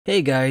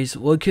Hey guys,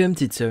 welcome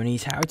to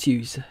Tony's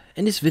How-Tos.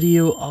 In this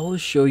video, I will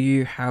show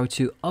you how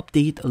to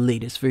update the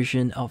latest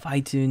version of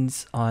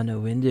iTunes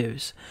on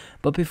Windows.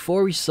 But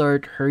before we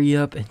start, hurry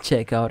up and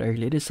check out our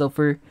latest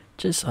software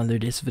just under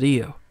this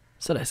video.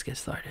 So let's get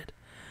started.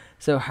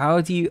 So how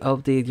do you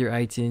update your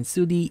iTunes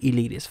to the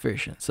latest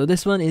version? So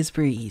this one is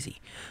pretty easy.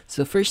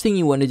 So first thing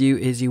you want to do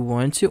is you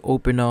want to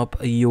open up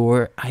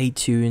your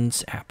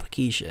iTunes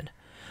application.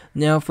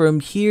 Now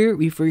from here,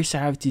 we first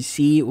have to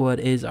see what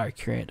is our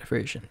current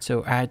version.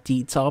 So at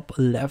the top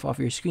left of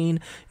your screen,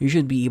 you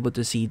should be able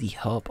to see the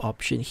help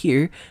option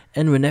here.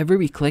 And whenever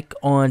we click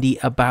on the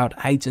about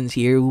iTunes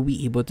here, we'll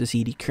be able to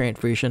see the current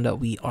version that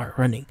we are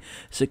running.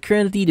 So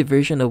currently the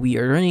version that we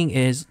are running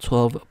is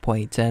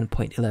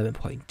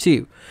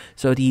 12.10.11.2.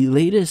 So the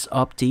latest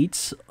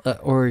updates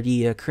or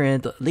the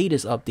current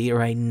latest update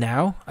right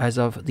now, as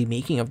of the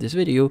making of this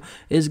video,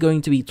 is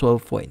going to be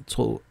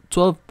 12.12.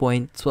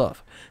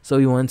 So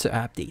we want to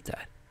update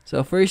that.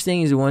 So first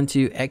thing is we want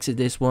to exit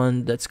this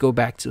one. Let's go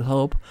back to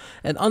help,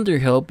 and under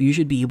help you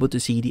should be able to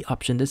see the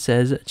option that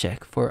says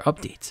check for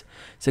updates.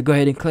 So go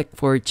ahead and click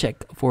for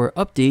check for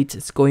updates.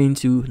 It's going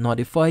to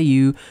notify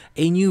you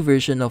a new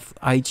version of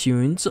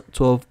iTunes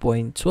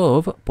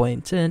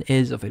 12.12.10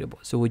 is available.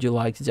 So would you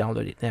like to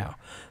download it now?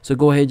 So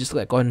go ahead, just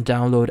click on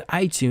download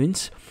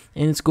iTunes,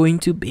 and it's going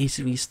to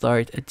basically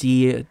start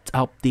the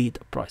update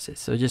process.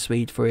 So just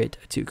wait for it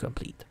to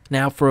complete.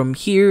 Now from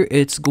here,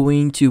 it's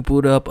going to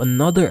put up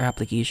another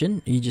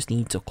application. You just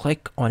need to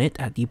click on it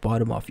at the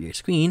bottom of your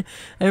screen.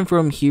 And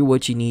from here,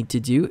 what you need to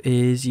do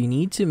is you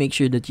need to make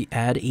sure that you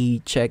add a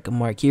check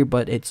mark here,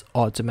 but it's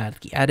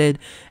automatically added.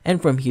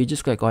 And from here,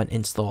 just click on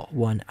install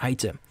one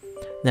item.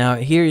 Now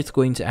here it's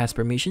going to ask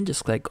permission,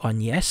 just click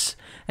on yes,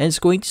 and it's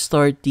going to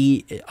start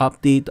the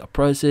update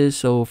process.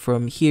 So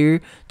from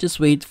here, just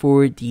wait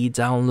for the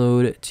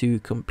download to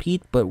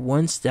complete, but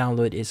once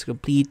download is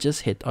complete,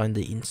 just hit on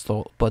the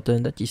install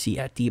button that you see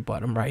at the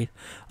bottom right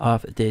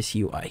of this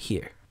UI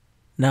here.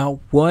 Now,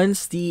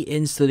 once the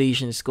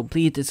installation is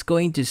complete, it's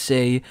going to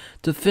say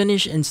to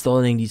finish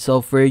installing the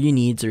software, you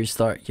need to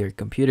restart your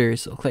computer.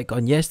 So click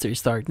on yes to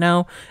restart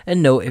now,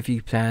 and no if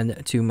you plan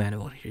to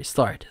manually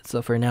restart.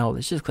 So for now,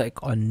 let's just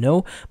click on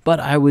no, but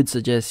I would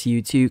suggest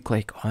you to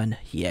click on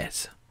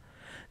yes.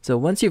 So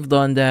once you've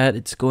done that,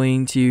 it's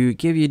going to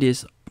give you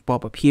this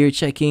pop-up here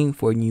checking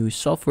for new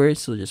software.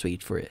 So just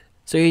wait for it.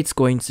 So it's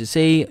going to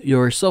say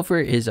your software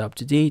is up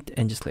to date,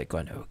 and just click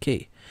on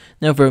OK.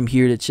 Now from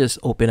here, let's just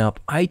open up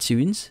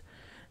iTunes,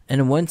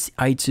 and once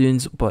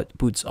iTunes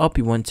boots up,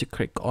 we want to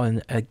click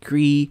on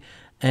agree,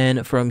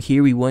 and from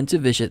here we want to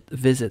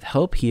visit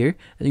help here,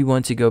 and we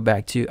want to go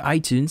back to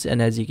iTunes, and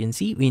as you can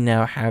see, we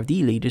now have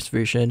the latest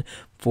version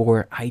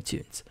for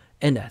iTunes,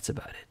 and that's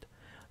about it.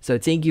 So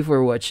thank you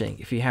for watching.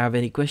 If you have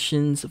any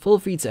questions, feel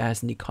free to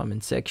ask in the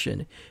comment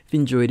section. If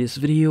you enjoyed this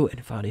video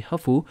and found it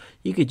helpful,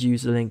 you could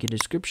use the link in the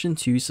description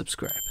to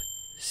subscribe.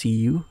 See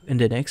you in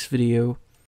the next video.